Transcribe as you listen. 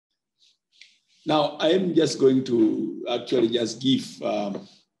Now, I am just going to actually just give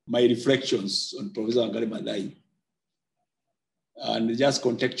my reflections on Professor Wangari Maathai and just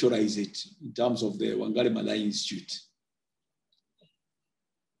contextualize it in terms of the Wangari Maathai Institute.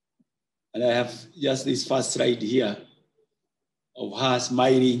 And I have just this first slide here of her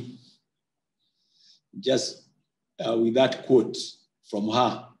smiling, just with that quote from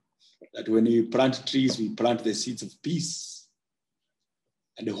her, that when we plant trees, we plant the seeds of peace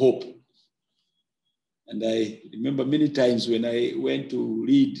and hope. And I remember many times when I went to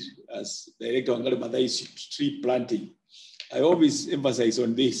read as Director Wangari Maathai tree planting, I always emphasize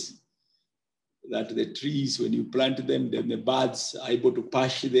on this, that the trees, when you plant them, then the birds are able to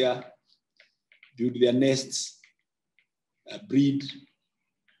perch there, build their nests, breed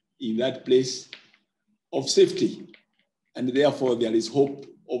in that place of safety. And therefore, there is hope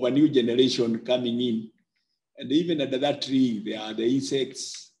of a new generation coming in. And even under that tree, there are the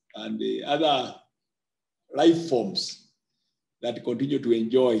insects and the other life forms that continue to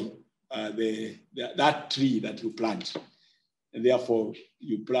enjoy that tree that you plant. And therefore,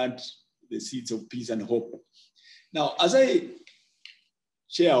 you plant the seeds of peace and hope. Now, as I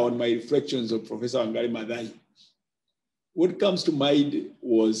share on my reflections of Professor Wangari Maathai, what comes to mind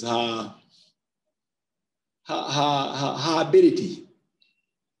was her ability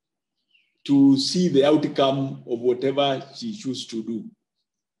to see the outcome of whatever she chose to do,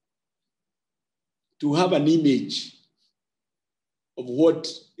 to have an image of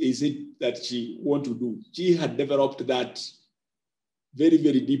what is it that she wants to do. She had developed that very,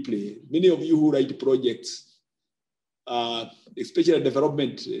 very deeply. Many of you who write projects, especially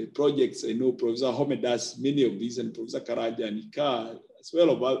development projects, I know Professor Homed does many of these, and Professor Karaja and Ika, as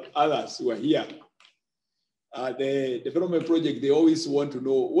well as others who are here. The development project, they always want to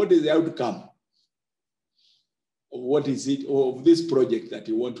know what is the outcome of what is it, of this project that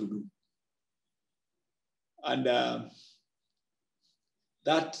you want to do. And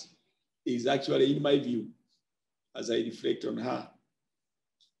that is actually, in my view, as I reflect on her,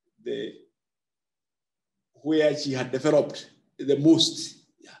 where she had developed the most,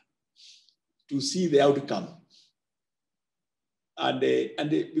 to see the outcome. And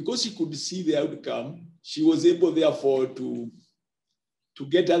because she could see the outcome, she was able, therefore, to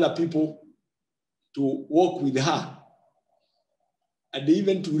get other people to work with her and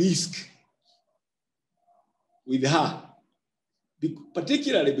even to risk with her,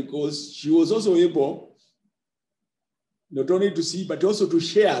 particularly because she was also able not only to see, but also to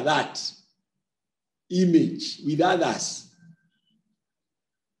share that image with others.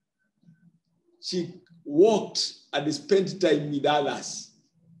 She worked and spent time with others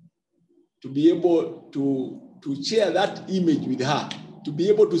to be able to share that image with her, to be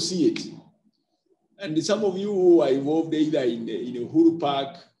able to see it. And some of you who are involved either in Uhuru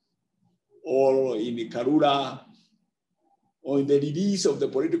Park or in Karura or in the release of the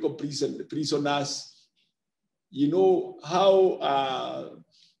political prisoners, you know how,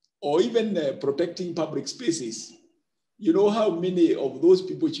 or even protecting public spaces, you know how many of those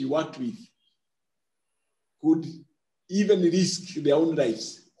people she worked with could even risk their own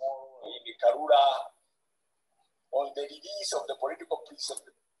lives. In Karura, on the release of the political prisoners.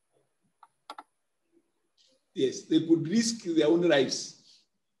 Yes, they could risk their own lives.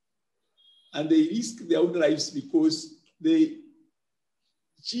 And they risked their own lives because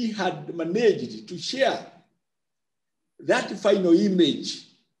she had managed to share that final image,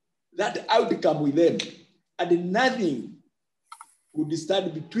 that outcome with them, and nothing would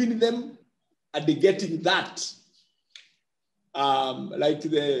stand between them and getting that. Like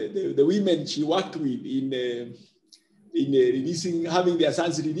the women she worked with in releasing, having their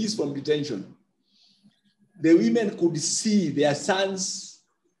sons released from detention. The women could see their sons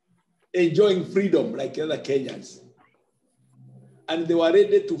enjoying freedom like other Kenyans. And they were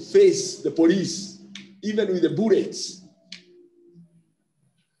ready to face the police, even with the bullets.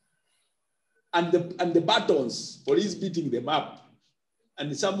 And the batons, police beating them up.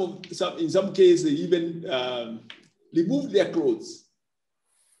 And in some cases, they even removed their clothes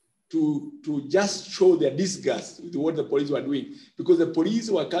to just show their disgust with what the police were doing, because the police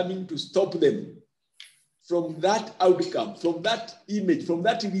were coming to stop them from that outcome, from that image, from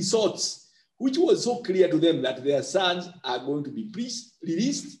that resource, which was so clear to them that their sons are going to be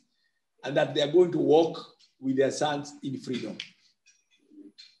released and that they are going to walk with their sons in freedom.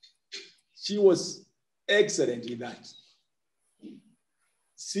 She was excellent in that.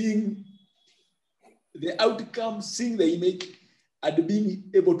 Seeing the outcome, seeing the image, and being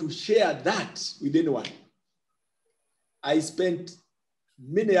able to share that with anyone. I spent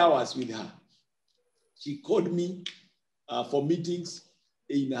many hours with her. She called me for meetings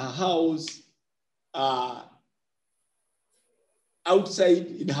in her house, outside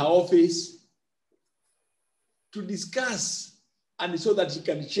in her office to discuss, and so that she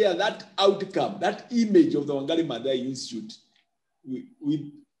can share that outcome, that image of the Wangari Maathai Institute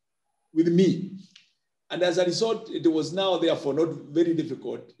with me. And as a result, it was now therefore not very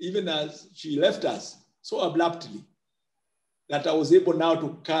difficult, even as she left us so abruptly, that I was able now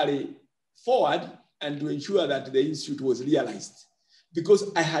to carry forward and to ensure that the institute was realized,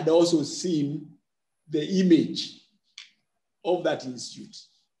 because I had also seen the image of that institute.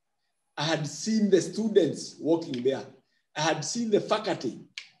 I had seen the students working there. I had seen the faculty.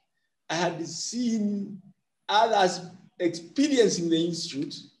 I had seen others experiencing the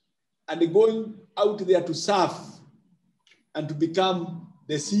institute and going out there to serve and to become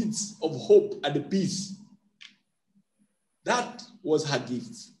the seeds of hope and peace. That was her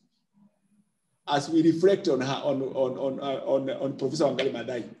gift. As we reflect on her, on Professor Wangari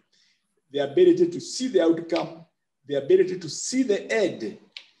Maathai, the ability to see the outcome, the ability to see the end,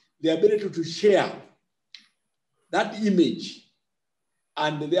 the ability to share that image,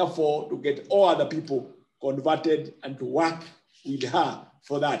 and therefore to get all other people converted and to work with her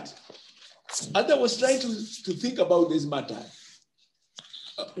for that. As I was trying to think about this matter,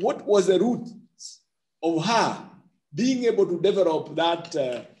 what was the root of her being able to develop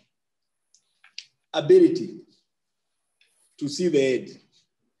that ability to see the end?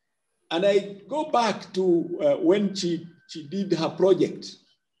 And I go back to when she did her project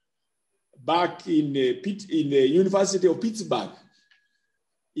back in the University of Pittsburgh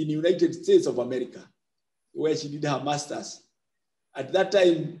in the United States of America, where she did her master's. At that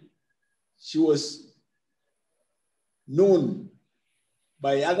time, she was known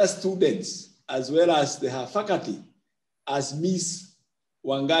by other students as well as her faculty as Miss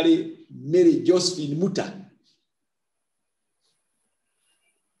Wangari Mary Josephine Muta.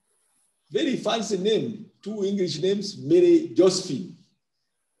 Very fancy name, 2 English names, Mary Josephine.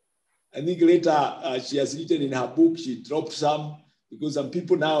 I think later she has written in her book, she dropped some, because some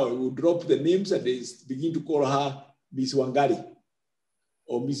people now will drop the names and they begin to call her Miss Wangari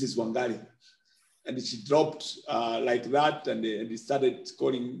or Mrs. Wangari. And she dropped like that, and they started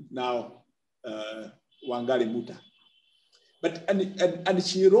calling now Wangari Muta. But and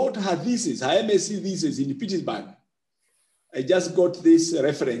she wrote her thesis, her MSc thesis in Pittsburgh. I just got this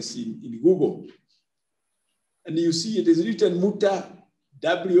reference in Google. And you see it is written Muta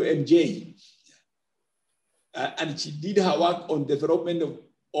WMJ. And she did her work on development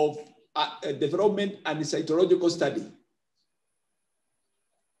of development and cytological study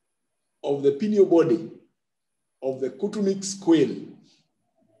of the pineal body of the Kutunix quail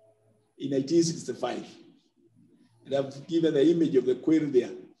in 1965. And I've given the image of the quail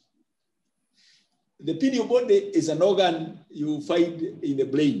there. The pineal body is an organ you find in the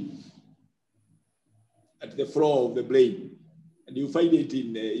brain, at the floor of the brain. And you find it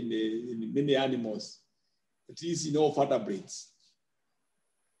in many animals. It is in all vertebrates.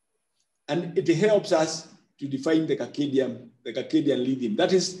 And it helps us to define the circadian rhythm.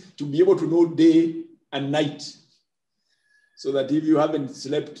 That is to be able to know day and night. So that if you haven't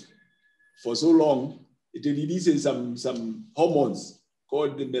slept for so long, it releases some hormones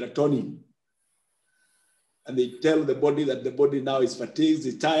called the melatonin. And they tell the body that the body now is fatigued,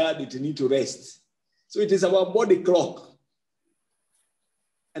 it's tired, it needs to rest. So it is our body clock.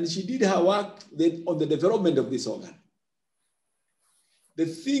 And she did her work on the development of this organ. The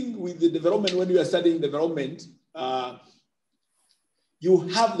thing with the development, when you are studying development, you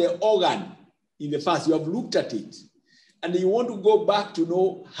have the organ in the first, you have looked at it, and you want to go back to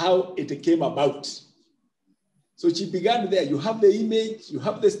know how it came about. So she began there. You have the image, you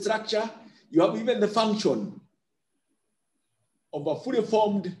have the structure, you have even the function of a fully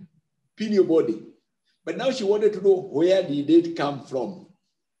formed pineal body. But now she wanted to know, where did it come from?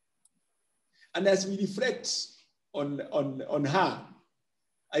 And as we reflect on her,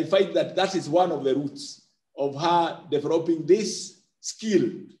 I find that that is one of the roots of her developing this skill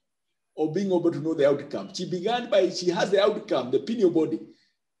of being able to know the outcome. She began by, she has the outcome, the pineal body,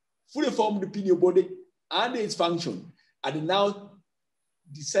 fully formed pineal body and its function, and now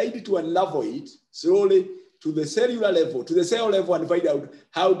decided to unravel it slowly to the cellular level, to the cell level, and find out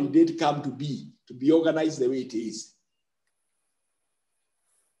how did it come to be organized the way it is.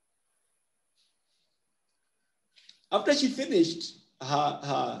 After she finished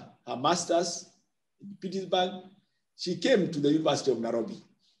her master's in Pittsburgh, she came to the University of Nairobi,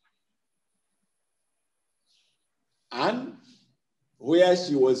 and where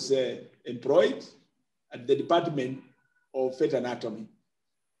she was employed at the Department of Fetal Anatomy.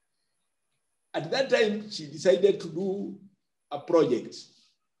 At that time, she decided to do a project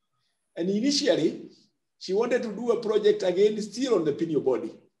And initially, she wanted to do a project again, still on the pineal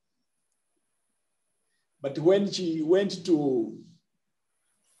body. But when she went to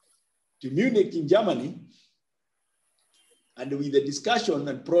Munich in Germany, and with the discussion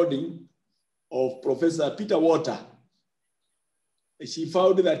and prodding of Professor Peter Walter, she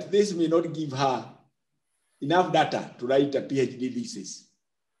found that this may not give her enough data to write a PhD thesis.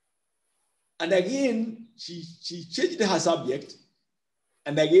 And again, she changed her subject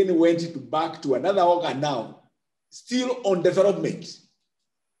and again went back to another organ now, still on development.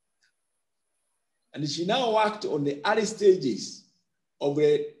 And she now worked on the early stages of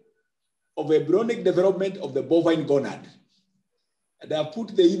embryonic development of the bovine gonad. And I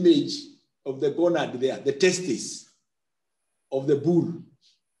put the image of the gonad there, the testes of the bull.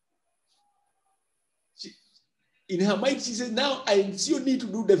 In her mind, she says, now I still need to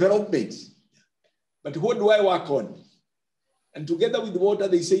do development. But what do I work on? And together with Walter,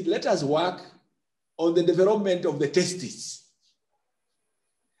 they said, let us work on the development of the testes.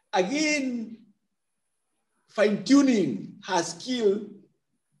 Again, fine-tuning her skill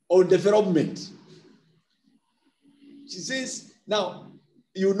on development. She says, now,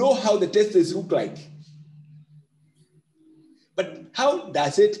 you know how the testes look like. But how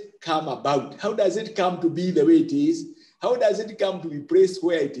does it come about? How does it come to be the way it is? How does it come to be placed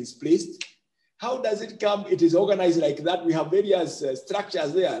where it is placed? How does it come? It is organized like that. We have various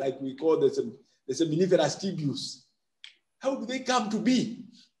structures there, like we call the seminiferous tubules. How do they come to be?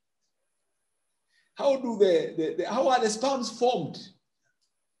 How do how are the sperms formed?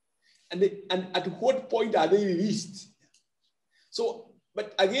 And at what point are they released? So,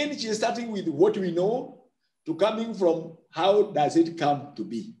 but again, she is starting with what we know to coming from how does it come to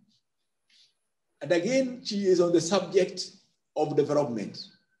be? And again, she is on the subject of development,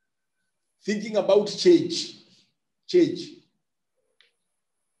 thinking about change.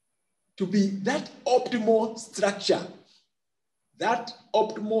 To be that optimal structure, that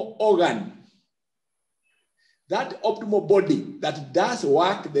optimal organ, that optimal body that does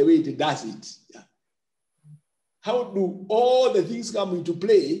work the way it does it. Yeah. How do all the things come into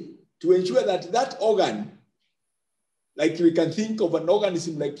play to ensure that that organ, like we can think of an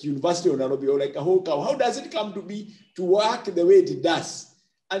organism like University of Nairobi or like a whole cow, how does it come to be to work the way it does?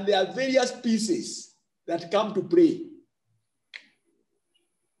 And there are various pieces that come to play.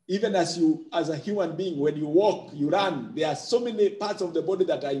 Even as a human being, when you walk, you run, there are so many parts of the body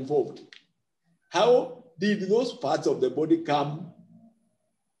that are involved. How did those parts of the body come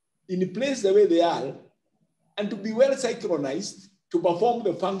in place the way they are and to be well synchronized to perform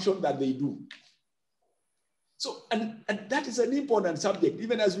the function that they do? So, and that is an important subject,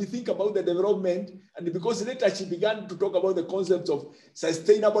 even as we think about the development, and because later she began to talk about the concepts of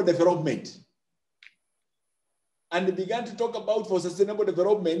sustainable development. And began to talk about for sustainable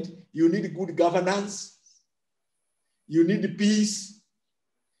development, you need good governance, you need peace,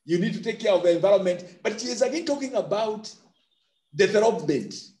 you need to take care of the environment. But she is again talking about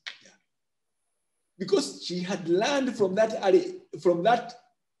development. Because she had learned from that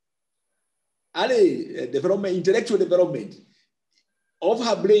early development, intellectual development of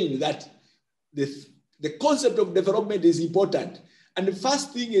her brain that the concept of development is important. And the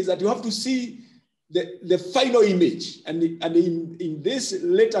first thing is that you have to see the final image. And in this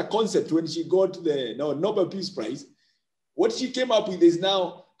later concept, when she got the Nobel Peace Prize, what she came up with is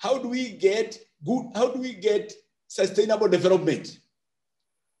now, how do we get sustainable development?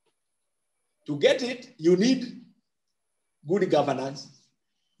 To get it, you need good governance,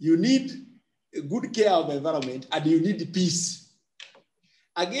 you need good care of the environment, and you need peace.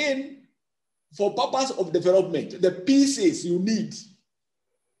 Again, for purpose of development, the pieces you need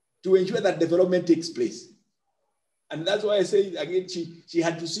to ensure that development takes place. And that's why I say, again, she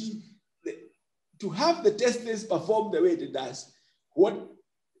had to see, to have the testes perform the way it does, what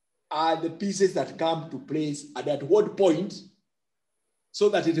are the pieces that come to place and at what point, so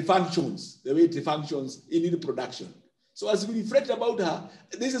that it functions the way it functions in production. So as we reflect about her,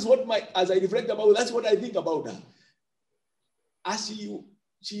 this is what as I reflect about, that's what I think about her. As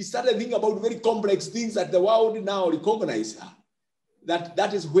she started thinking about very complex things that the world now recognizes her,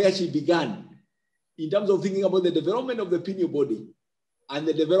 that is where she began in terms of thinking about the development of the pineal body and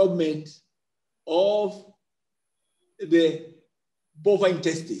the development of the bovine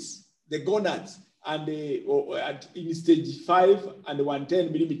testes, the gonads, and in stage 5 and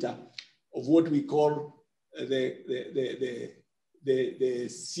 110 millimeter of what we call the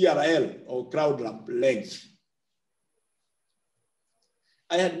CRL or crowd lump length.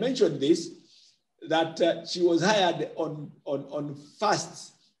 I had mentioned this, that she was hired on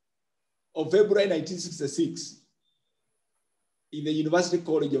 1st of February 1966 in the University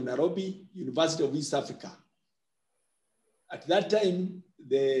College of Nairobi, University of East Africa. At that time,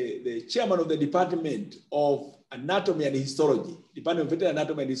 the chairman of the Department of Anatomy and Histology, Department of Veterinary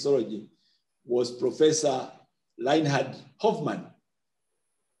Anatomy and Histology, was Professor Reinhard Hoffman,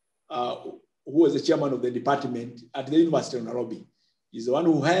 who was the chairman of the department at the University of Nairobi. He's the one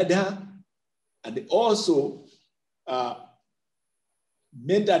who hired her and also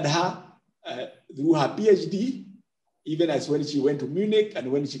mentored her through her PhD, even as when she went to Munich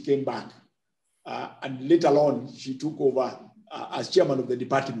and when she came back. And later on, she took over as chairman of the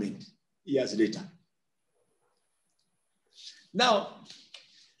department years later. Now,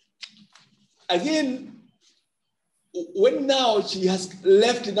 again, when now she has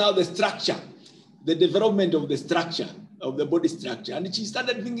left now the structure, the development of the structure, of the body structure, and she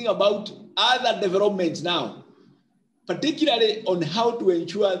started thinking about other developments now, particularly on how to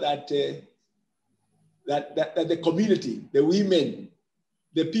ensure that, that the community, the women,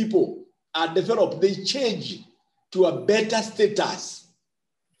 the people are developed, they change to a better status.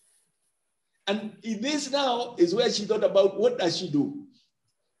 And in this now is where she thought about what does she do?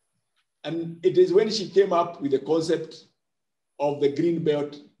 And it is when she came up with the concept of the Green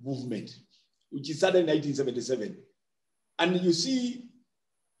Belt movement, which started in 1977. And you see,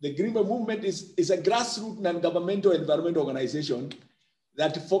 the Green Belt movement is a grassroots non-governmental environmental organization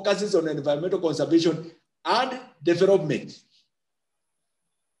that focuses on environmental conservation and development.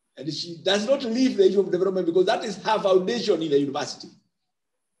 And she does not leave the issue of development because that is her foundation in the university.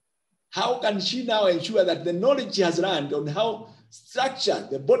 How can she now ensure that the knowledge she has learned on how structure,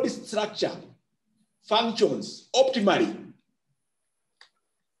 the body structure, functions optimally?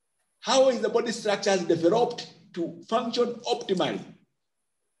 How is the body structure developed to function optimally?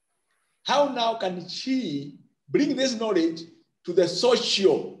 How now can she bring this knowledge to the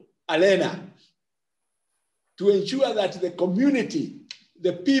social arena to ensure that the community,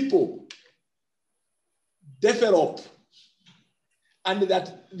 the people develop and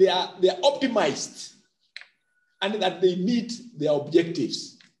that they are optimized and that they meet their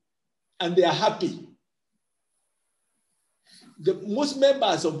objectives and they are happy? The most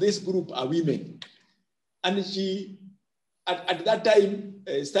members of this group are women. And she, at that time,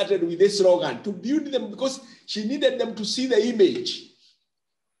 started with this slogan to build them because she needed them to see the image,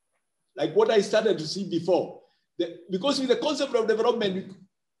 like what I started to see before. Because with the concept of development,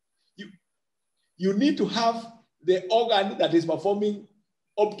 you need to have the organ that is performing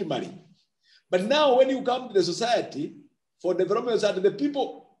optimally. But now when you come to the society, for development society, the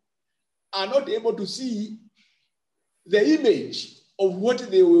people are not able to see the image of what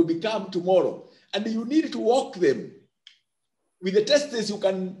they will become tomorrow. And you need to walk them. With the testes, you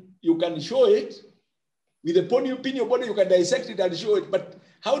can show it. With the pin your body, you can dissect it and show it. But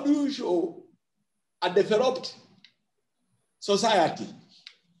how do you show a developed society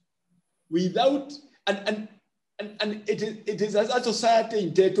without, and it is a society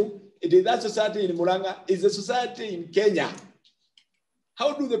in Tetu, it is a society in Muranga, it's a society in Kenya.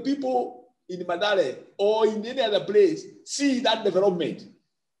 How do the people in Madare or in any other place see that development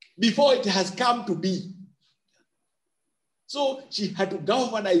before it has come to be? So she had to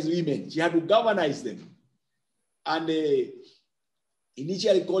galvanize women. She had to galvanize them. And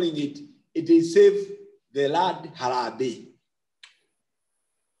initially calling it is Save the Lad Harabe.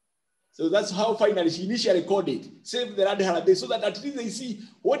 So that's how finally she initially called it, Save the Lad Harabe, so that at least they see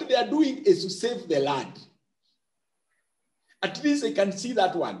what they are doing is to save the land. At least they can see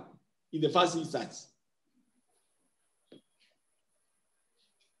that one in the first instance.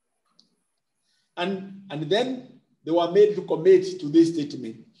 And then they were made to commit to this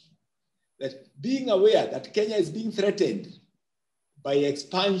statement that being aware that Kenya is being threatened by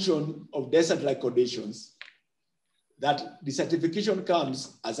expansion of desert-like conditions, that desertification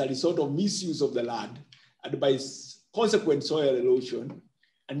comes as a result of misuse of the land and by consequent soil erosion,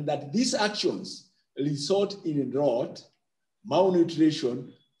 and that these actions result in drought,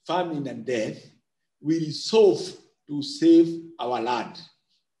 malnutrition, famine, and death, we resolve to save our land.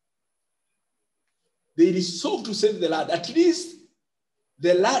 They resolve to save the land, at least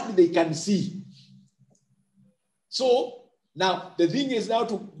the land they can see. So now the thing is now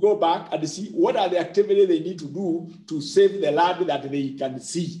to go back and see what are the activities they need to do to save the land that they can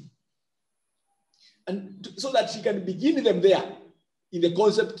see. And so that she can begin them there in the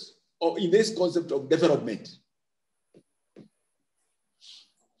concept, or in this concept of development.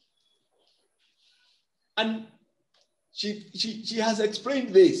 And she has explained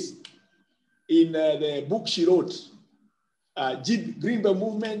this in the book she wrote, Green Belt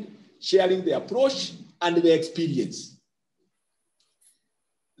Movement, Sharing the Approach and the Experience.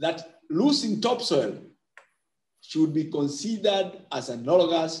 That losing topsoil should be considered as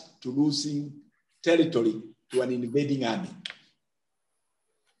analogous to losing territory to an invading army.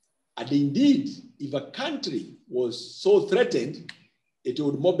 And indeed, if a country was so threatened, it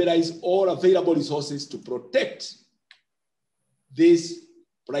would mobilize all available resources to protect this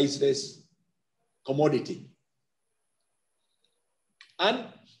priceless commodity. And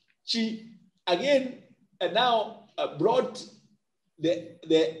she, again, now brought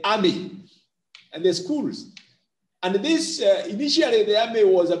the army and the schools. And this, initially the army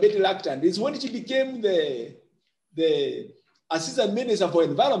was a bit reluctant. It's when she became the Assistant Minister for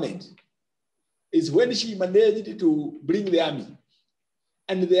Environment, is when she managed to bring the army.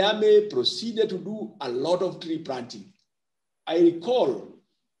 And the army proceeded to do a lot of tree planting. I recall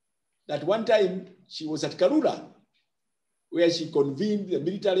that one time she was at Karura, where she convened the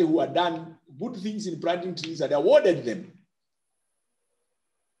military who had done good things in planting trees and awarded them.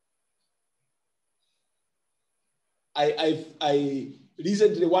 I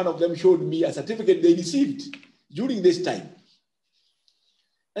recently, one of them showed me a certificate they received during this time.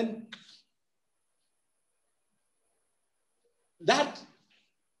 And that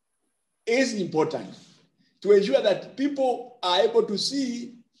is important to ensure that people are able to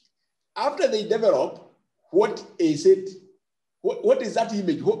see after they develop what is it, what is that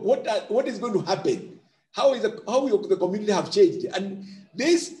image, what is going to happen, how will the community have changed. And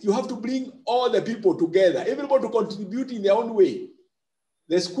this, you have to bring all the people together, everybody to contribute in their own way.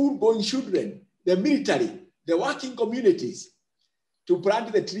 The school-going children, the military, the working communities, to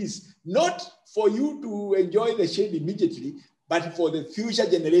plant the trees, not for you to enjoy the shade immediately, but for the future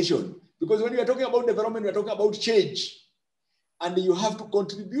generation. Because when we are talking about development, we are talking about change. And you have to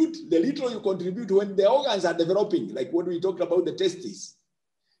contribute, the little you contribute when the organs are developing, like what we talked about, the testes.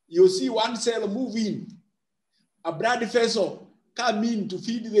 You see one cell move in, a blood vessel come in to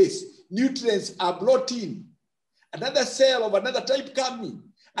feed this, nutrients are brought in, another cell of another type come in,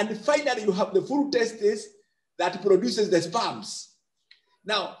 and finally you have the full testes that produces the sperms.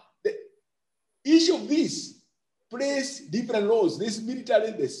 Now, each of these plays different roles. This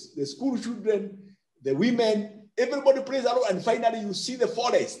military, the school children, the women, everybody plays a role, and finally you see the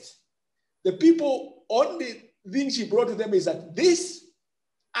forest. The people, only thing she brought to them is that this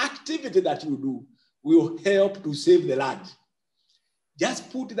activity that you do will help to save the land.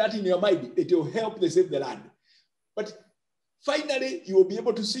 Just put that in your mind, it will help to save the land. But finally, you will be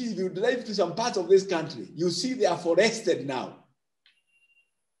able to see, if you drive to some parts of this country, you see they are forested now.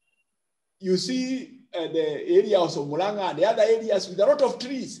 You see the areas of Mulanga and the other areas with a lot of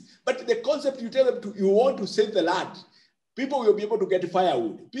trees. But the concept you tell them, you want to save the land. People will be able to get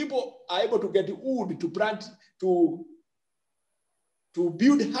firewood. People are able to get wood to plant, to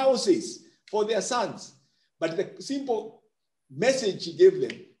build houses for their sons. But the simple message she gave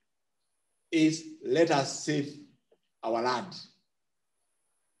them is, let us save our land.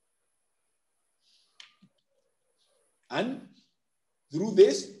 And through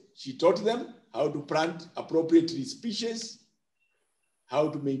this, she taught them how to plant appropriate tree species, how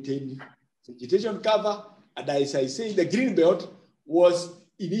to maintain vegetation cover. And as I say, the green belt was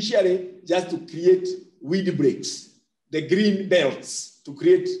initially just to create weed breaks, the green belts to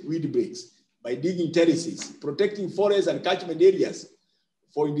create weed breaks by digging terraces, protecting forests and catchment areas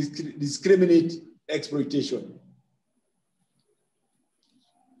for indiscriminate exploitation.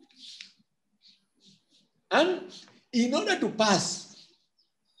 And in order to pass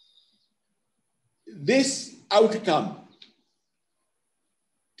this outcome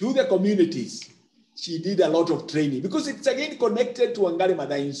to the communities, she did a lot of training, because it's again connected to Wangari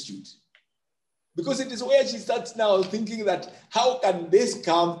Maathai Institute. Because it is where she starts now thinking that how can this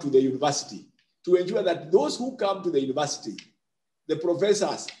come to the university, to ensure that those who come to the university, the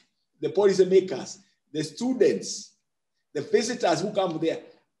professors, the policy makers, the students, the visitors who come there,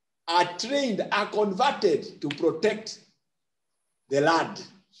 are trained, are converted to protect the land.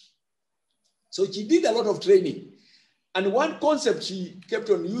 So she did a lot of training. And one concept she kept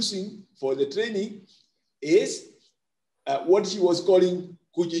on using for the training is what she was calling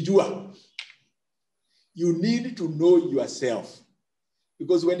kujijua. You need to know yourself.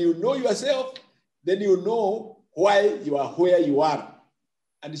 Because when you know yourself, then you know why you are where you are.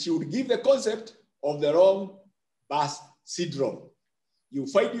 And she would give the concept of the wrong bus syndrome. You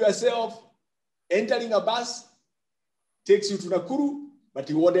find yourself entering a bus, takes you to Nakuru, but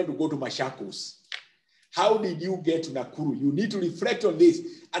you wanted to go to Machakos. How did you get to Nakuru? You need to reflect on this.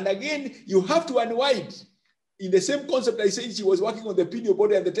 And again, you have to unwind. In the same concept I said, she was working on the pineal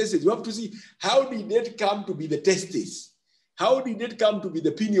body and the testes. You have to see, how did it come to be the testes? How did it come to be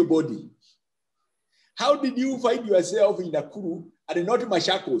the pineal body? How did you find yourself in Nakuru and not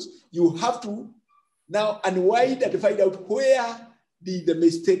Machakos? You have to Now, and why that find out where did the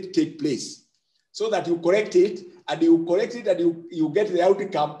mistake take place, so that you correct it, and you get the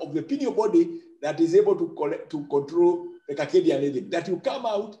outcome of the pineal body that is able to control the circadian rhythm. That you come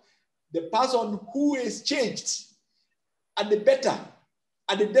out the person who is changed and the better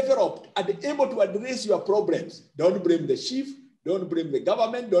and the developed and able to address your problems. Don't blame the chief, don't blame the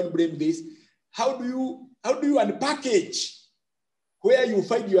government, don't blame this. How do you unpackage where you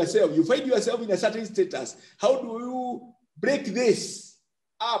find yourself? You find yourself in a certain status. How do you break this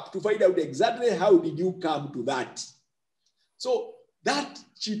up to find out exactly how did you come to that? So that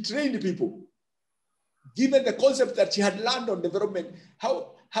she trained people, given the concept that she had learned on development.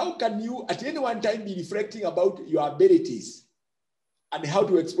 How can you at any one time be reflecting about your abilities and how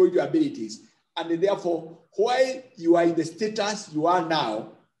to exploit your abilities? And therefore, why you are in the status you are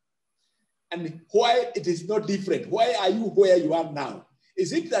now, and why it is not different? Why are you where you are now?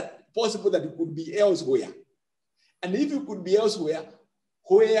 Is it that possible that you could be elsewhere? And if you could be elsewhere,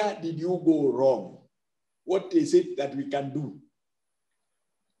 where did you go wrong? What is it that we can do?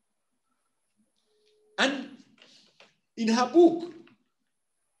 And in her book,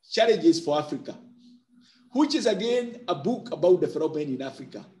 Challenges for Africa, which is again a book about development in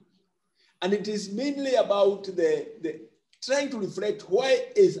Africa, and it is mainly about the trying to reflect why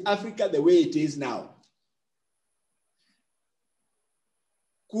is Africa the way it is now.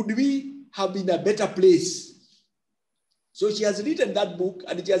 Could we have been a better place? So she has written that book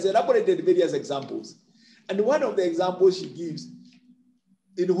and she has elaborated various examples. And one of the examples she gives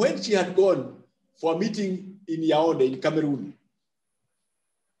is when she had gone for a meeting in Yaoundé in Cameroon.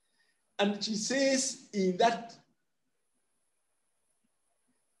 And she says in that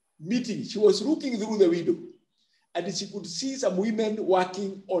meeting, she was looking through the window and she could see some women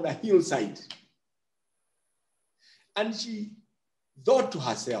working on a hillside. And she thought to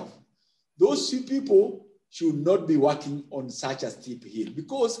herself, those people should not be working on such a steep hill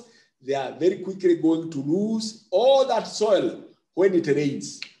because they are very quickly going to lose all that soil when it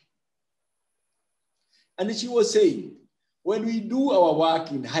rains. And she was saying, when we do our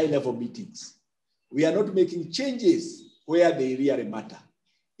work in high-level meetings, we are not making changes where they really matter.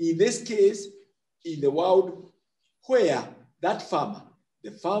 In this case, in the world where that farmer,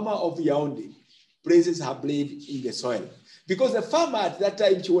 the farmer of Yaoundé, places her blade in the soil. Because the farmer at that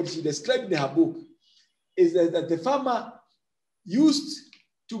time, what she described in her book, is that the farmer used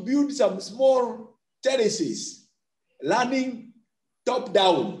to build some small terraces, running top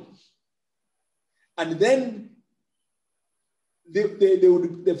down. And then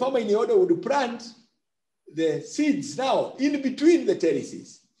the farmer in the order would plant the seeds now in between the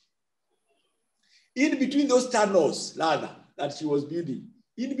terraces, in between those tunnels, rather, that she was building,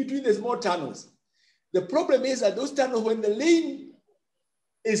 in between the small tunnels. The problem is that those tunnels, when the rain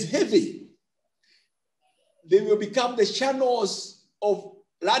is heavy, they will become the channels of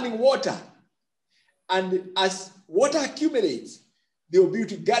running water. And as water accumulates, they will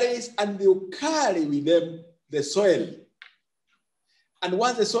build gullies and they will carry with them the soil. And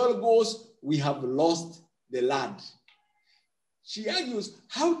once the soil goes, we have lost the land. She argues,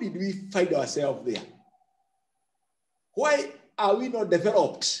 how did we find ourselves there? Why are we not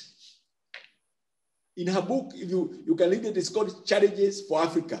developed? In her book, if you can read it, it's called Challenges for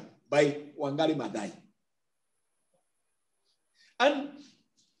Africa by Wangari Maathai.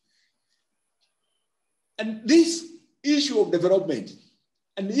 And this issue of development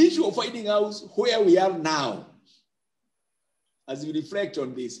and the issue of finding out where we are now, as we reflect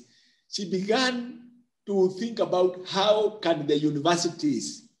on this, she began to think about how can the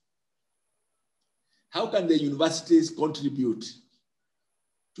universities contribute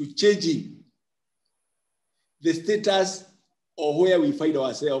to changing the status of where we find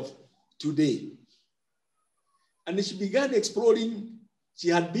ourselves today. And she began exploring. She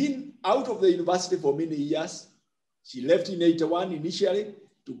had been out of the university for many years. She left in 1981 initially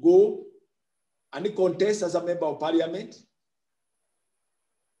to go and contest as a member of parliament.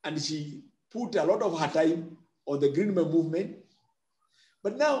 And she put a lot of her time on the Green movement.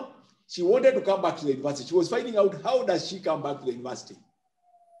 But now she wanted to come back to the university. She was finding out how does she come back to the university.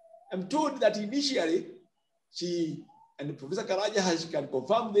 I'm told that initially she, and Professor Karaja can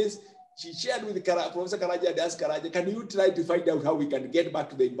confirm this, she shared with Professor Karaja and asked Karaja, can you try to find out how we can get back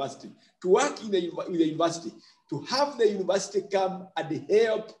to the university, to work with the university, to have the university come and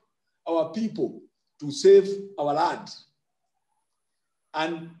help our people to save our land.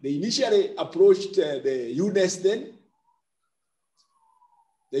 And they initially approached the UNES then,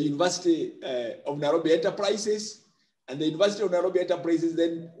 the University of Nairobi Enterprises, and the University of Nairobi Enterprises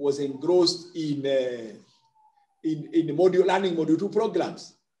then was engrossed in the learning module 2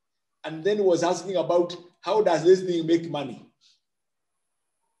 programs. and then was asking about how does this thing make money.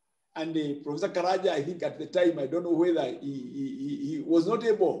 And Professor Karaja, I think at the time, I don't know whether he was not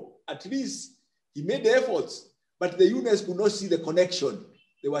able, at least he made the efforts, but the unions could not see the connection.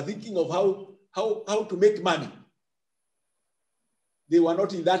 They were thinking of how to make money. They were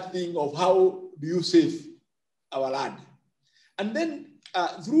not in that thing of how do you save our land. And then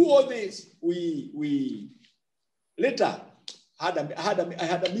through all this, we later I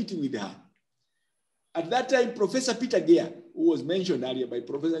had a meeting with her. At that time, Professor Peter Gear, who was mentioned earlier by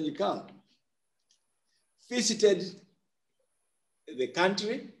Professor Nyikal, visited the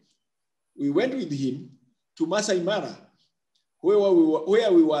country. We went with him to Masai Mara,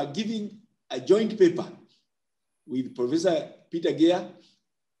 where we were giving a joint paper with Professor Peter Gear,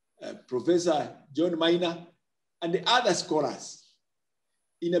 Professor John Minor, and the other scholars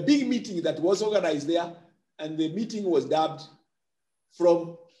in a big meeting that was organized there. And the meeting was dubbed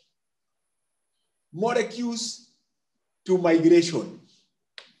From Molecules to Migration.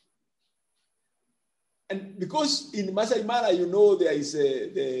 And because in Masai Mara, you know, there is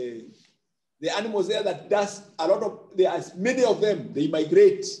the animals there that does a lot of, there are many of them, they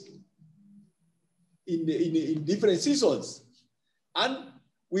migrate in different seasons. And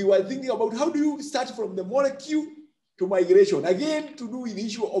we were thinking about how do you start from the molecule to migration, again, to do with the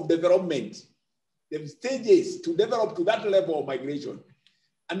issue of development, the stages to develop to that level of migration.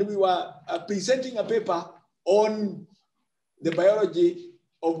 And we were presenting a paper on the biology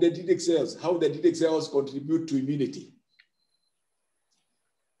of the dendritic cells, how the dendritic cells contribute to immunity.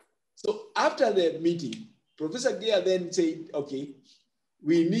 So after the meeting, Professor Gear then said, okay,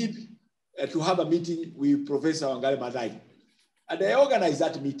 we need to have a meeting with Professor Wangari Maathai. And I organized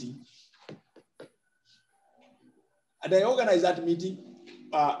that meeting.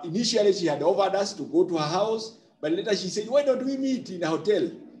 Initially, she had offered us to go to her house, but later she said, why don't we meet in a hotel?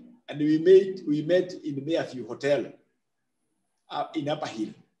 And we met in the Mayfield Hotel in Upper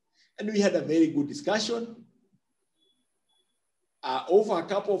Hill. And we had a very good discussion over a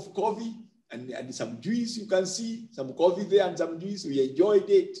cup of coffee and some juice. You can see some coffee there and some juice. We enjoyed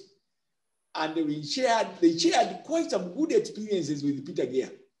it. And they shared quite some good experiences with Peter Gear.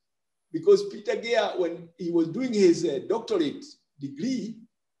 Because Peter Gear, when he was doing his doctorate degree,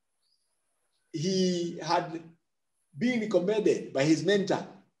 he had been recommended by his mentor,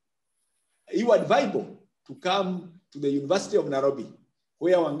 Iwad Bible, to come to the University of Nairobi,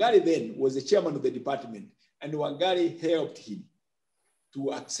 where Wangari then was the chairman of the department. And Wangari helped him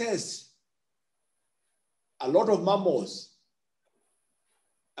to access a lot of mammals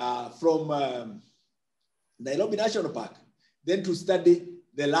from Nairobi National Park, then to study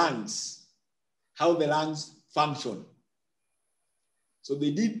the lungs, how the lungs function. So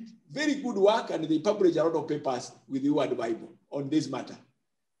they did very good work and they published a lot of papers with the Word Bible on this matter.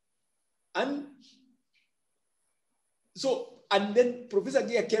 And then Professor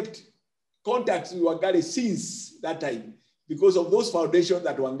Gear kept contacts with Wangari since that time because of those foundations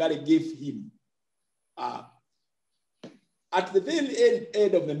that Wangari gave him. At the very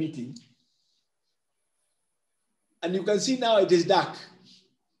end of the meeting, and you can see now it is dark,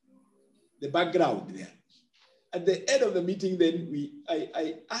 the background there. At the end of the meeting, then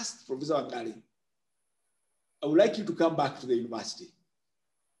I asked Professor Wangari, I would like you to come back to the university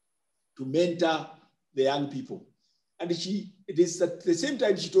to mentor the young people. And it is at the same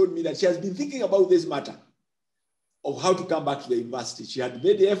time she told me that she has been thinking about this matter of how to come back to the university. She had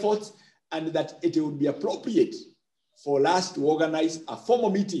made the efforts and that it would be appropriate for us to organize a formal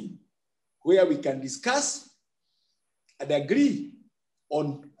meeting where we can discuss and agree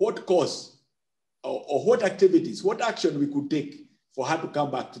on what course or what activities, what action we could take for her to come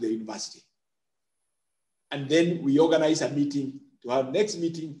back to the university. And then we organize a meeting to have next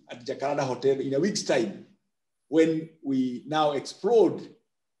meeting at the Jacaranda Hotel in a week's time, when we now explored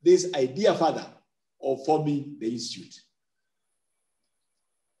this idea further of forming the institute.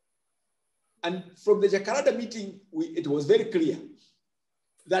 And from the Jacaranda meeting, it was very clear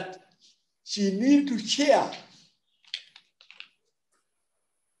that she needed to share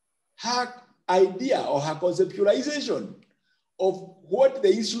her idea or her conceptualization of what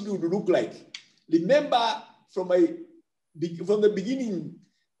the institute would look like. Remember from the beginning,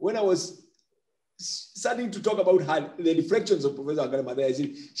 when I was starting to talk about the reflections of Professor Wangari Maathai, I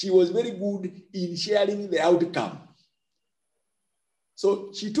said she was very good in sharing the outcome.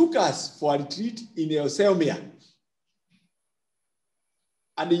 So she took us for a retreat in Oselmia.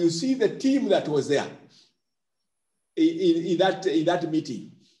 And you see the team that was there in that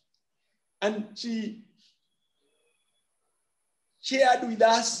meeting. And she shared with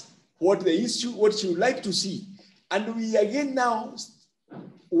us what the institute, what she would like to see. And we again now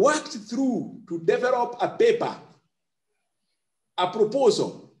worked through to develop a paper, a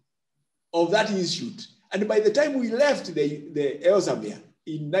proposal of that institute. And by the time we left the Elsevier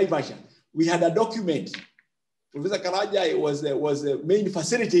in Naivasha, we had a document. Professor Karaja was the main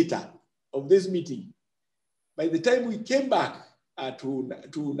facilitator of this meeting. By the time we came back to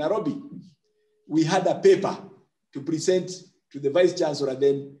Nairobi, we had a paper to present to the Vice Chancellor,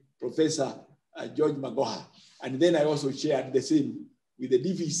 then Professor George Magoha. And then I also shared the same with the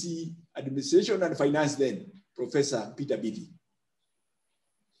DVC Administration and Finance then, Professor Peter Bithi.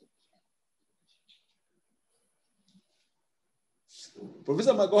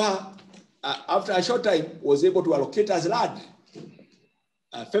 Professor Magoha, after a short time, was able to allocate us land,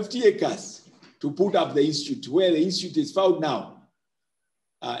 50 acres, to put up the institute, where the institute is found now.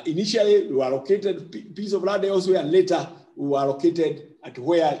 Initially, we were allocated a piece of land elsewhere, and later we were allocated at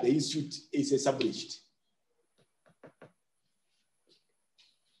where the institute is established.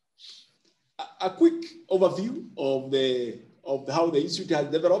 A quick overview of how the institute has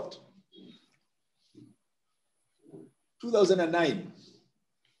developed. 2009,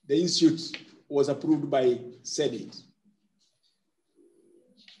 the institute was approved by Senate.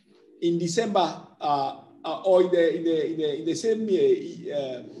 In December, or in the same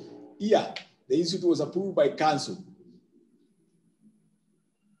year, the institute was approved by council.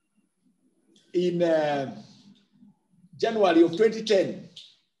 In January of 2010,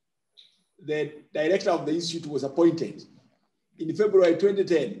 the director of the institute was appointed. In February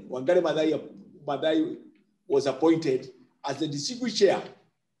 2010, Wangari Maathai was appointed as the distinguished chair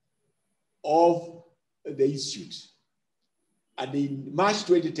of the institute. And in March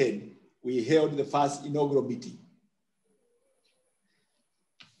 2010, we held the first inaugural meeting.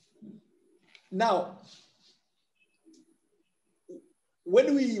 Now,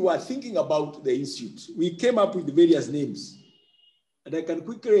 when we were thinking about the institute, we came up with various names. And I can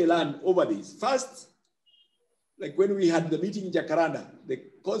quickly run over this. First, like when we had the meeting in Jacaranda, the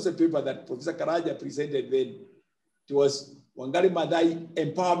concept paper that Professor Karaja presented then, it was Wangari Maathai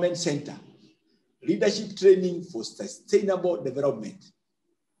Empowerment Center, Leadership Training for Sustainable Development.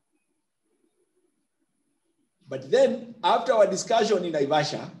 But then, after our discussion in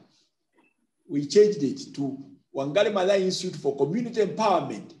Naivasha, we changed it to Wangari Maathai Institute for Community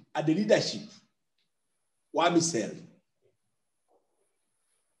Empowerment and Leadership, WAMICEL.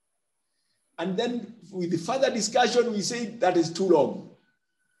 And then with the further discussion, we said that is too long.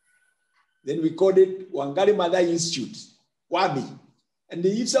 Then we called it Wangari Maathai Institute, WAMI. And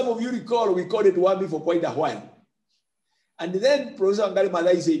if some of you recall, we called it WAMI for quite a while. And then Professor Wangari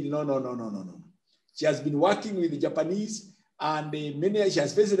Maathai said, no. She has been working with the Japanese, and she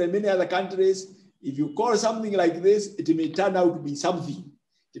has visited many other countries. If you call something like this, it may turn out to be something.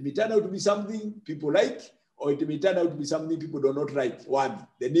 It may turn out to be something people like, or it may turn out to be something people do not like, WAMI,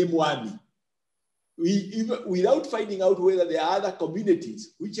 the name WAMI. Without finding out whether there are other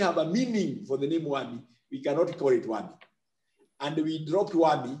communities which have a meaning for the name WAMI, we cannot call it WAMI. And we dropped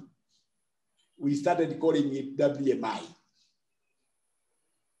WAMI. We started calling it WMI.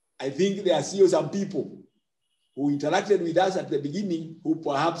 I think there are still some people who interacted with us at the beginning who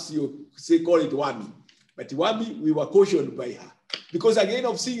perhaps call it WAMI. But WAMI, we were cautioned by her. Because again,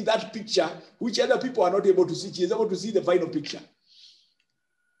 of seeing that picture, which other people are not able to see, she is able to see the final picture.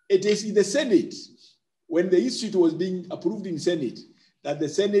 It is in the Senate, when the institute was being approved in Senate, that the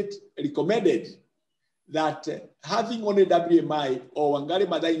Senate recommended that having only WMI or Wangari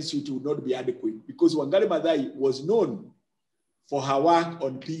Maathai Institute would not be adequate, because Wangari Maathai was known for her work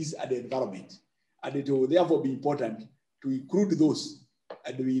on peace and the environment. And it will therefore be important to include those.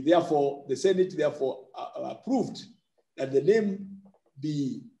 And the Senate therefore approved that the name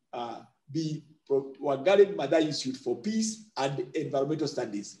be Wangari Maathai Institute for Peace and Environmental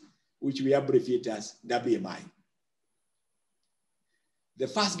Studies, which we abbreviate as WMI. The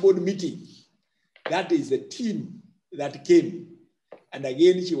first board meeting, that is the team that came. And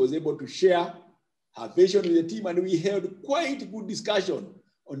again, she was able to share her vision with the team, and we held quite a good discussion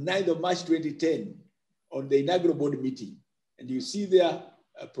on 9th of March 2010 on the inaugural board meeting. And you see there,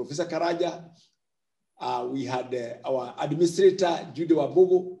 Professor Karaja, we had our administrator, Jude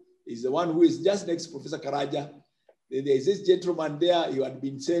Wabogo, is the one who is just next to Professor Karaja. Then there is this gentleman there, who had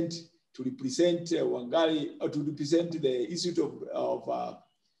been sent to represent Wangari, or to represent the Institute of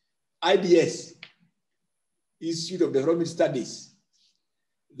IDS, Institute of Development Studies.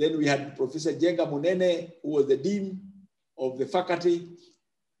 Then we had Professor Jenga Munene, who was the Dean of the Faculty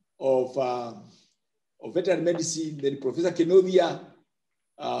of Veterinary Medicine. Then Professor Kenodia,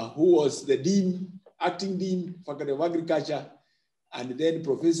 who was the Dean, Acting Dean, Faculty of Agriculture. And then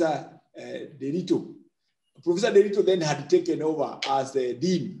Professor Derito, Professor Derito then had taken over as the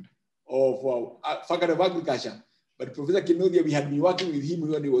Dean of Faculty of Agriculture. But Professor Kenodia, we had been working with him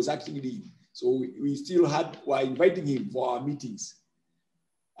when he was acting Dean. So we still were inviting him for our meetings.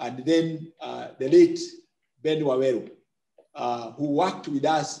 And then the late Ben Waweru, who worked with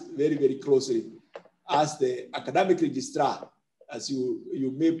us very, very closely as the academic registrar. As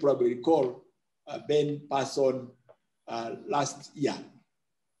you may probably recall, Ben passed on last year.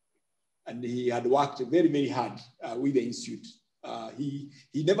 And he had worked very, very hard with the Institute. He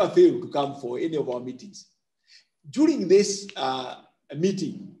never failed to come for any of our meetings. During this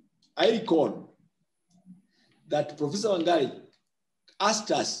meeting, I recall that Professor Wangari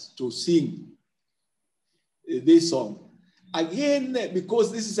asked us to sing this song. Again,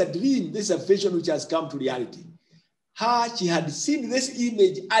 because this is a dream, this is a vision which has come to reality. She had seen this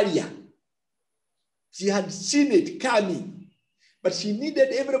image earlier. She had seen it coming, but she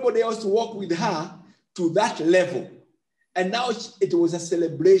needed everybody else to walk with her to that level. And now it was a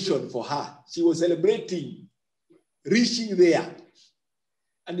celebration for her. She was celebrating reaching there.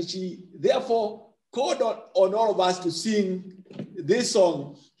 And she therefore called on all of us to sing this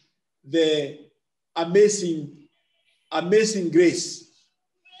song, the Amazing Grace.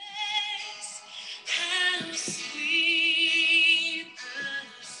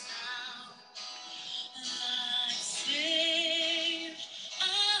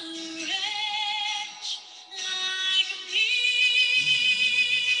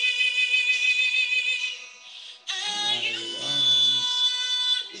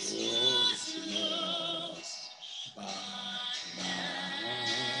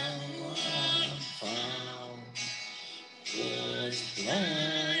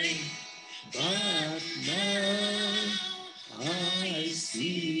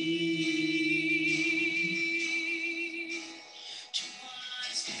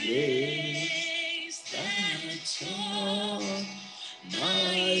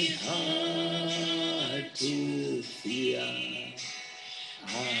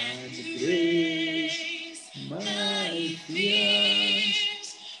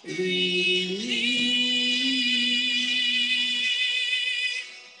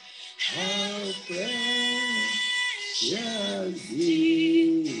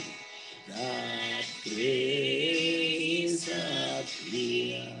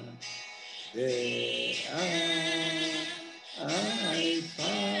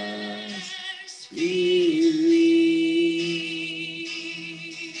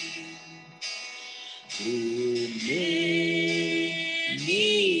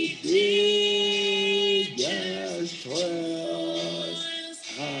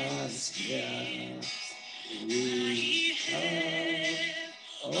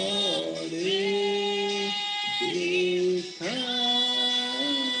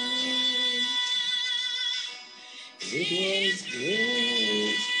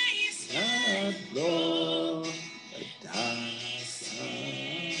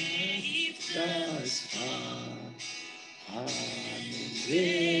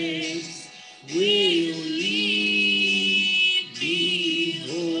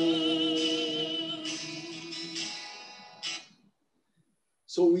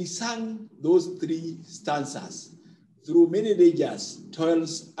 So we sang those three stanzas. Through many dangers,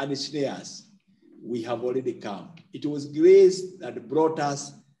 toils, and snares, we have already come. It was grace that brought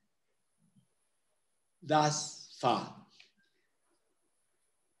us thus far.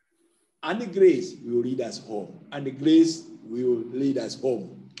 And grace will lead us home. And grace will lead us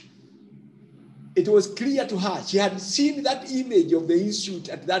home. It was clear to her. She had seen that image of the Institute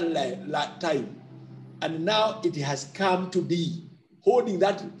at that time. And now it has come to be, holding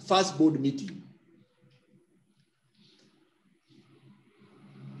that first board meeting.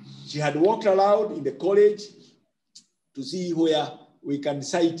 She had walked around in the college to see where we can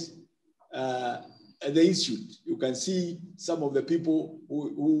cite the Institute. You can see some of the people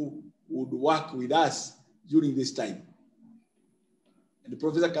who would work with us during this time. And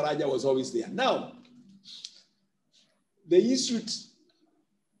Professor Karaja was always there. Now, the Institute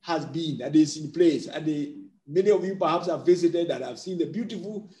has been and is in place, and many of you perhaps have visited and have seen the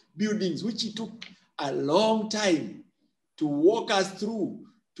beautiful buildings, which it took a long time to walk us through,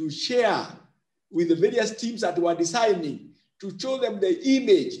 to share with the various teams that were designing, to show them the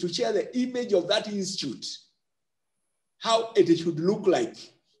image, to share the image of that institute, how it should look like,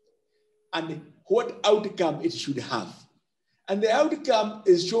 and what outcome it should have. And the outcome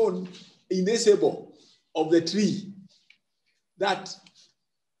is shown in this symbol of the tree, that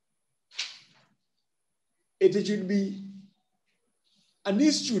it should be an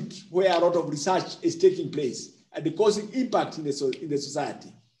institute where a lot of research is taking place and causing impact in the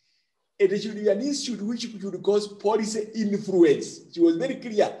society. it should be an institute which should cause policy influence. She was very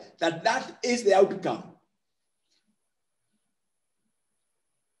clear that that is the outcome.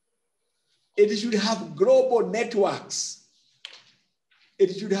 It should have global networks.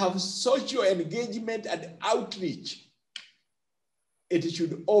 It should have social engagement and outreach. It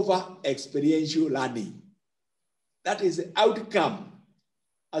should offer experiential learning. That is the outcome.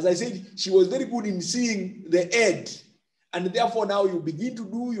 As I said, she was very good in seeing the end. And therefore now you begin to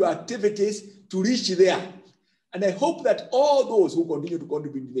do your activities to reach there. And I hope that all those who continue to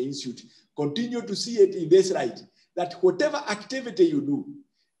contribute to the institute continue to see it in this light, that whatever activity you do,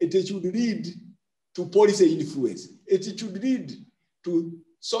 it should lead to policy influence. It should lead to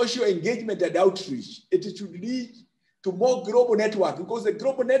social engagement and outreach. It should lead to more global network, because the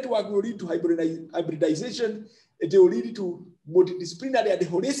global network will lead to hybridization. It will lead to multidisciplinary and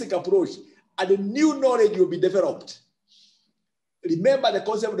holistic approach, and a new knowledge will be developed. Remember the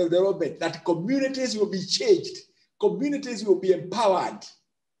concept of development, that communities will be changed, communities will be empowered,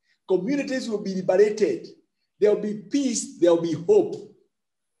 communities will be liberated. There will be peace, there will be hope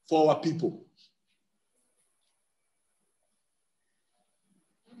for our people.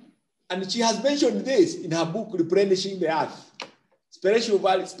 And she has mentioned this in her book, Replenishing the Earth,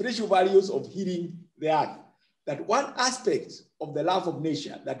 spiritual values of healing the earth, that one aspect of the love of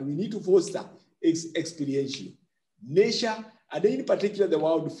nature that we need to foster is experiential. Nature, and in particular the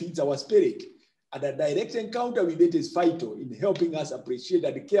world, feeds our spirit, and a direct encounter with it is vital in helping us appreciate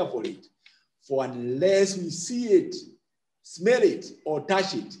and care for it. For unless we see it, smell it, or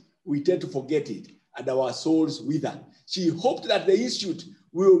touch it, we tend to forget it, and our souls wither. She hoped that the institute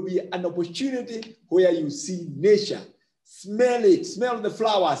will be an opportunity where you see nature, smell it, smell the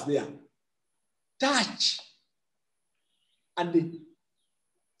flowers there, touch, and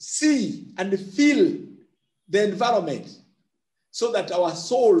see and feel the environment, so that our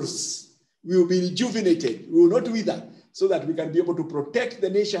souls will be rejuvenated, we will not wither, so that we can be able to protect the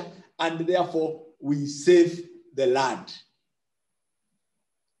nature, and therefore we save the land.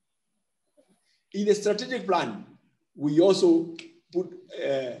 In the strategic plan, we also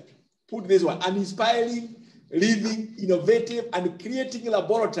put this one, an inspiring, living, innovative, and creative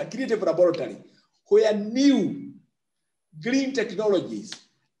laboratory, where new green technologies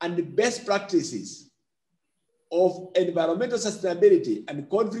and best practices of environmental sustainability and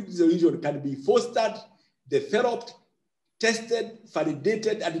conflict resolution can be fostered, developed, tested,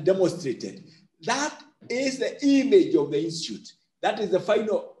 validated, and demonstrated. That is the image of the institute. That is the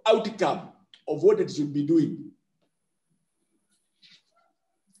final outcome of what it should be doing.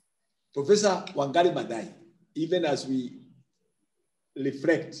 Professor Wangari Maathai, even as we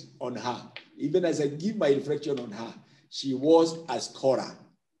reflect on her, even as I give my reflection on her, she was a scholar.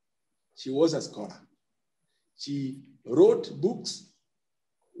 She was a scholar. She wrote books,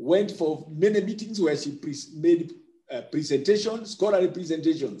 went for many meetings where she made presentations, scholarly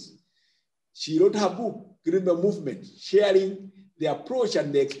presentations. She wrote her book, Green Movement, sharing the approach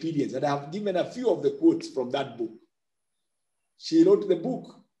and the experience. And I have given a few of the quotes from that book. She wrote the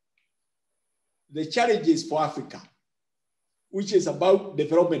book, The Challenges for Africa, which is about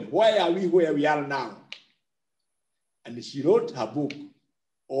development. Why are we where we are now? And she wrote her book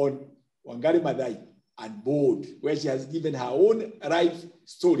on Wangari Maathai and Bold, where she has given her own life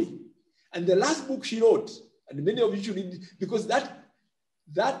story. And the last book she wrote, and many of you should read, because that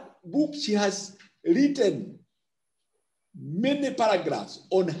book, she has written many paragraphs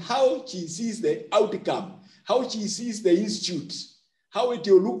on how she sees the outcome, how she sees the institute, how it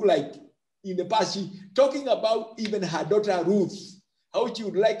will look like in the past. She talking about even her daughter Ruth, how she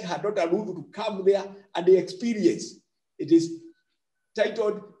would like her daughter Ruth to come there and the experience. It is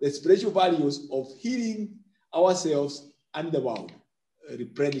titled The Spiritual Values of Healing Ourselves and the World,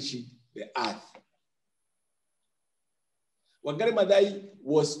 Replenishing the Earth. Wangari Maathai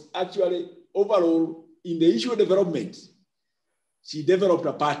was actually overall in the issue of development. She developed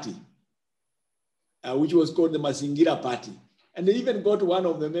a party, which was called the Mazingira Party. And they even got one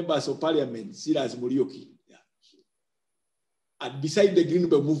of the members of parliament, Silas Muriuki. Yeah. And beside the Green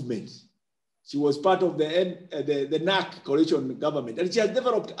Belt movement, she was part of the NAC coalition government. And she has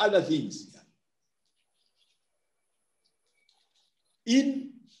developed other things. Yeah.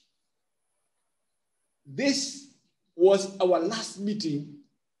 This was our last meeting,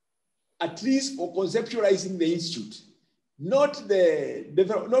 at least for conceptualizing the institute, not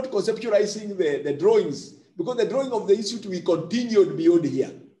conceptualizing the drawings, because the drawing of the institute we continued beyond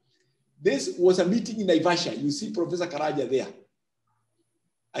here. This was a meeting in Naivasha. You see Professor Karaja there.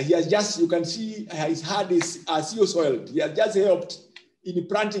 He has just, you can see his hand is seal soiled. He has just helped in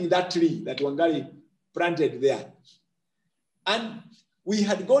planting that tree that Wangari planted there. And we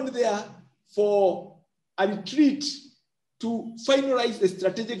had gone there for a retreat to finalize the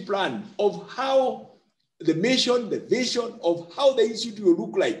strategic plan of how the mission, the vision of how the institute will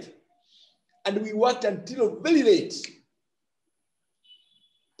look like. And we worked until very late,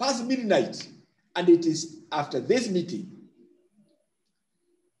 past midnight. And it is after this meeting,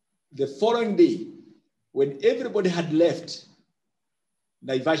 the following day, when everybody had left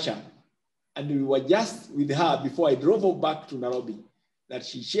Naivasha, and we were just with her before I drove back to Nairobi, that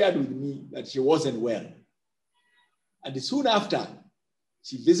she shared with me that she wasn't well. And soon after,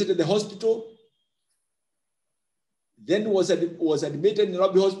 she visited the hospital, then was admitted in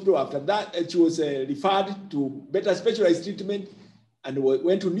Nairobi Hospital. After that, she was referred to better specialized treatment and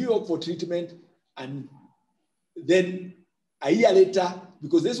went to New York for treatment. And then a year later,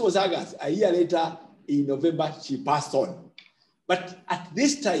 because this was August, a year later in November, she passed on. But at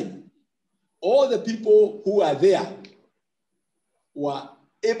this time, all the people who are there were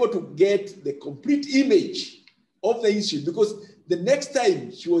able to get the complete image of the institute, because the next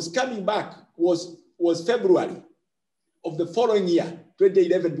time she was coming back was February of the following year,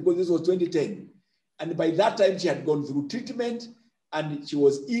 2011, because this was 2010. And by that time, she had gone through treatment and she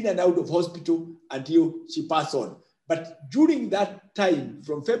was in and out of hospital until she passed on. But during that time,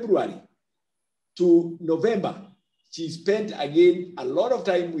 from February to November, she spent again a lot of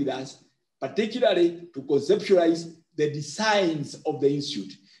time with us, particularly to conceptualize the designs of the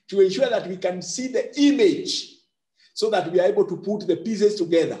institute, to ensure that we can see the image so that we are able to put the pieces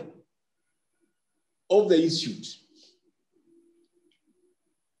together of the institute.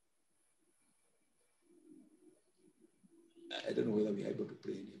 I don't know whether we are able to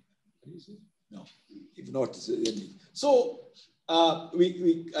pray any. No, if not, so I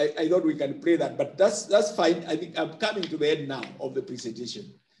thought we can pray that, but that's fine. I think I'm coming to the end now of the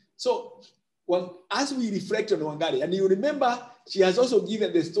presentation. So, well, as we reflect on Wangari, and you remember, she has also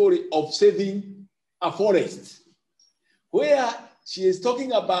given the story of saving a forest, where she is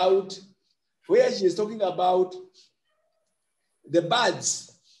talking about the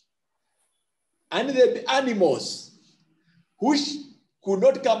birds and the animals which could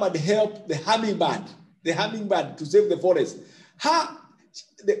not come and help the hummingbird to save the forest. Her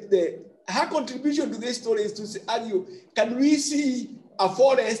contribution to this story is to argue, can we see a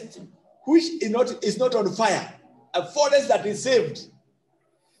forest which is not on fire, a forest that is saved?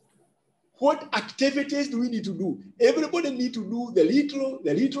 What activities do we need to do? Everybody needs to do the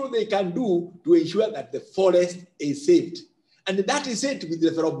little they can do to ensure that the forest is saved. And that is it with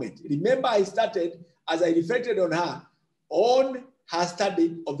development. Remember, I started, as I reflected on her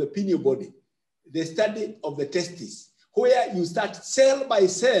study of the pineal body, the study of the testes, where you start cell by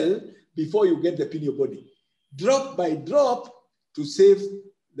cell before you get the pineal body, drop by drop to save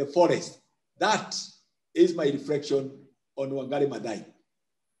the forest. That is my reflection on Wangari Maathai.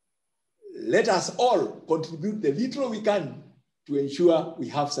 Let us all contribute the little we can to ensure we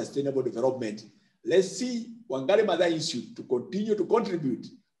have sustainable development. Let's see Wangari Maathai Institute to continue to contribute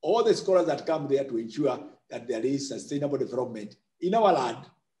all the scholars that come there to ensure that there is sustainable development in our land,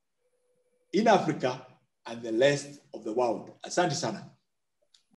 in Africa, and the rest of the world. Asante sana.